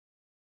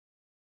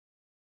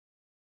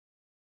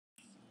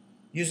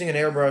Using an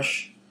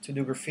airbrush to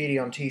do graffiti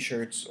on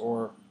t-shirts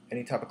or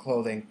any type of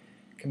clothing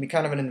can be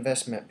kind of an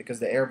investment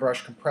because the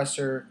airbrush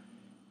compressor,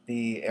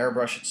 the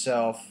airbrush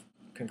itself,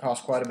 can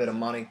cost quite a bit of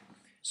money.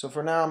 So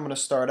for now I'm going to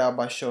start out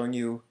by showing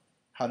you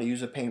how to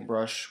use a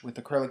paintbrush with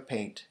acrylic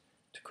paint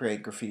to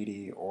create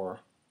graffiti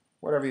or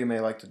whatever you may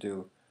like to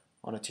do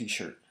on a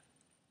t-shirt.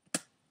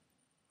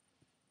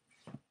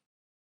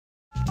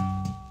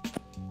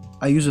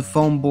 I use a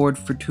foam board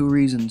for two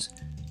reasons.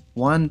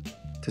 One,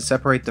 to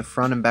separate the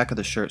front and back of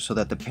the shirt so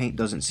that the paint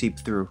doesn't seep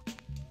through.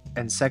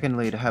 And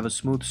secondly, to have a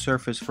smooth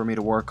surface for me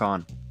to work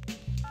on.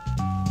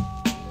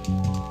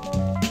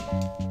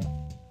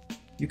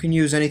 You can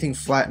use anything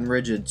flat and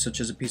rigid,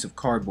 such as a piece of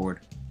cardboard.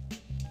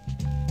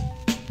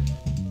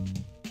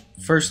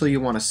 Firstly,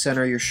 you want to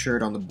center your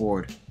shirt on the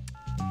board.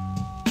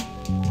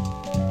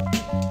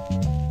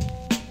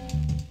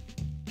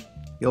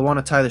 You'll want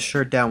to tie the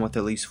shirt down with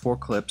at least 4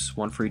 clips,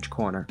 one for each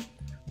corner.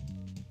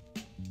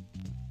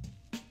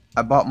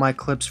 I bought my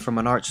clips from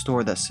an art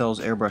store that sells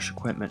airbrush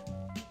equipment.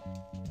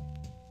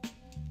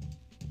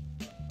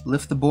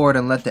 Lift the board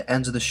and let the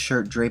ends of the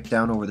shirt drape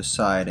down over the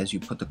side as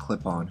you put the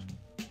clip on.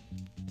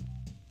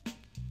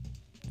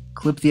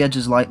 Clip the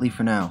edges lightly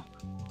for now,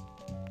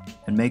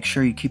 and make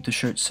sure you keep the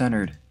shirt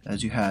centered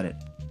as you had it.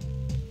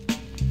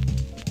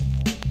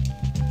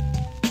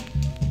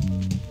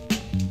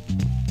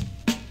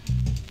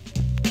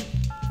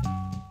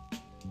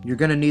 You're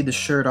going to need the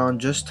shirt on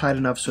just tight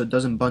enough so it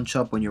doesn't bunch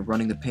up when you're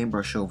running the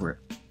paintbrush over it.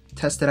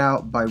 Test it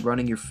out by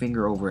running your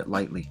finger over it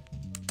lightly.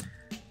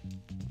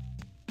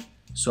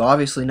 So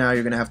obviously now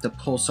you're going to have to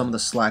pull some of the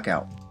slack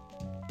out.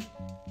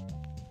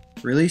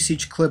 Release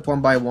each clip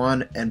one by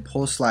one and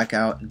pull the slack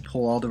out and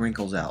pull all the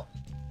wrinkles out.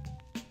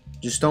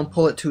 Just don't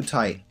pull it too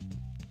tight.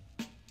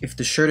 If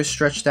the shirt is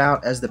stretched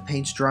out as the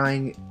paint's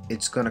drying,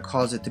 it's going to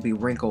cause it to be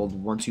wrinkled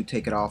once you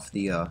take it off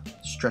the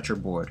stretcher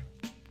board.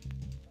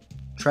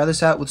 Try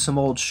this out with some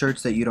old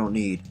shirts that you don't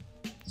need,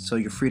 so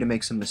you're free to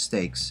make some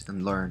mistakes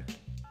and learn.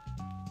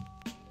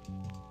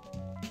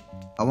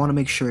 I want to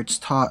make sure it's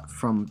taut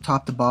from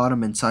top to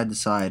bottom and side to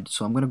side,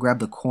 so I'm going to grab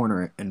the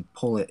corner and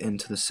pull it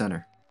into the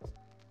center.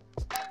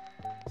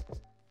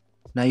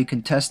 Now you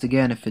can test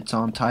again if it's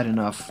on tight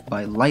enough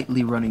by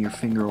lightly running your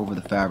finger over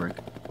the fabric.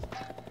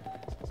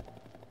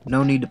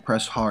 No need to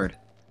press hard.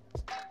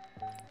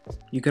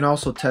 You can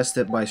also test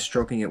it by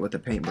stroking it with a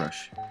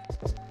paintbrush.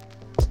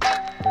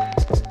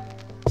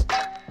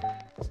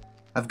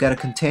 I've got a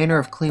container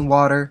of clean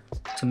water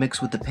to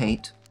mix with the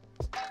paint,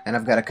 and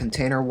I've got a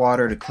container of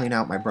water to clean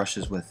out my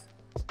brushes with.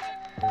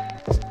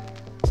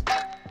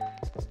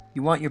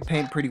 You want your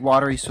paint pretty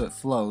watery so it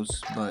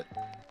flows, but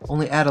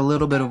only add a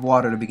little bit of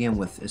water to begin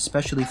with,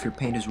 especially if your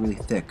paint is really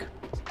thick.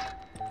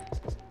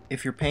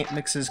 If your paint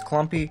mix is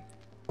clumpy,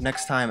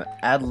 next time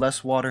add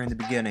less water in the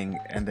beginning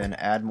and then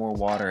add more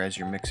water as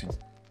you're mixing.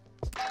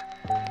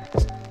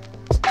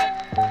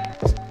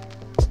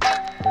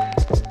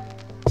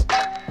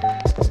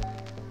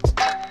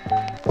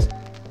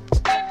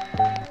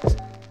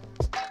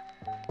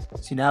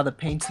 See, now the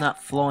paint's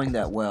not flowing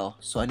that well,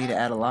 so I need to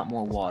add a lot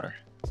more water.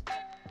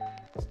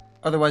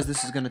 Otherwise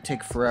this is going to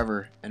take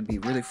forever and be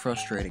really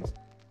frustrating.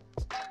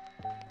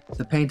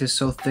 The paint is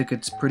so thick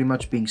it's pretty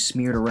much being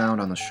smeared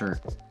around on the shirt.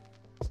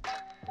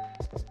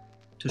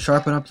 To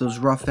sharpen up those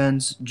rough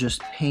ends,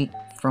 just paint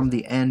from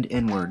the end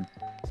inward.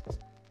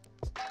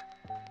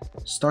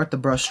 Start the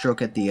brush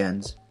stroke at the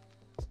ends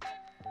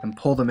and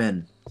pull them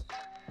in.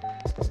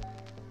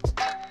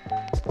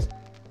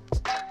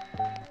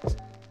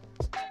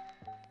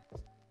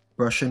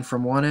 Brush in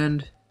from one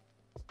end,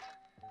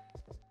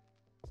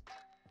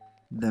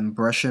 then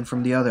brush in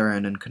from the other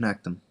end and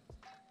connect them.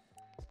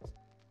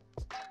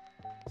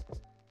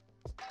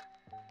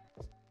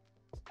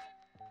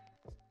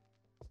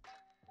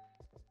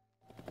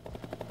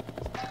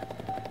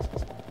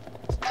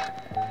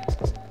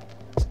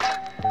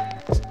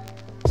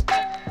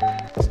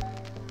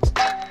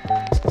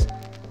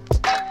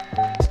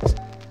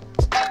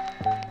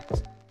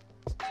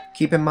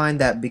 Keep in mind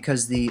that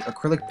because the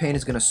acrylic paint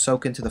is going to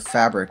soak into the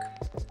fabric,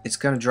 it's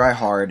going to dry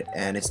hard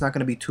and it's not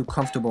going to be too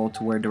comfortable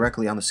to wear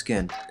directly on the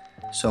skin.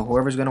 So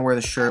whoever's going to wear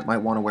the shirt might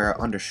want to wear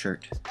an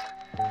undershirt.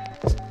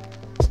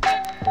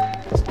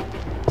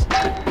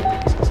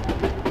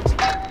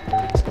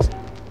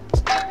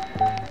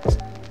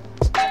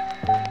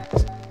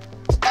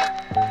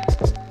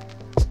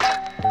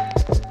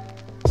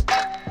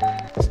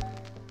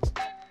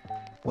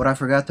 What I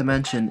forgot to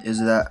mention is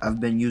that I've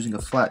been using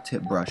a flat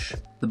tip brush.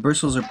 The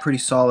bristles are pretty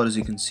solid, as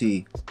you can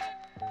see.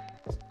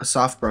 A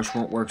soft brush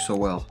won't work so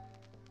well.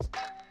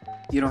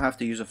 You don't have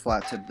to use a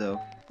flat tip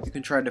though. You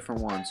can try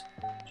different ones.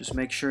 Just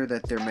make sure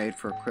that they're made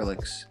for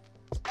acrylics.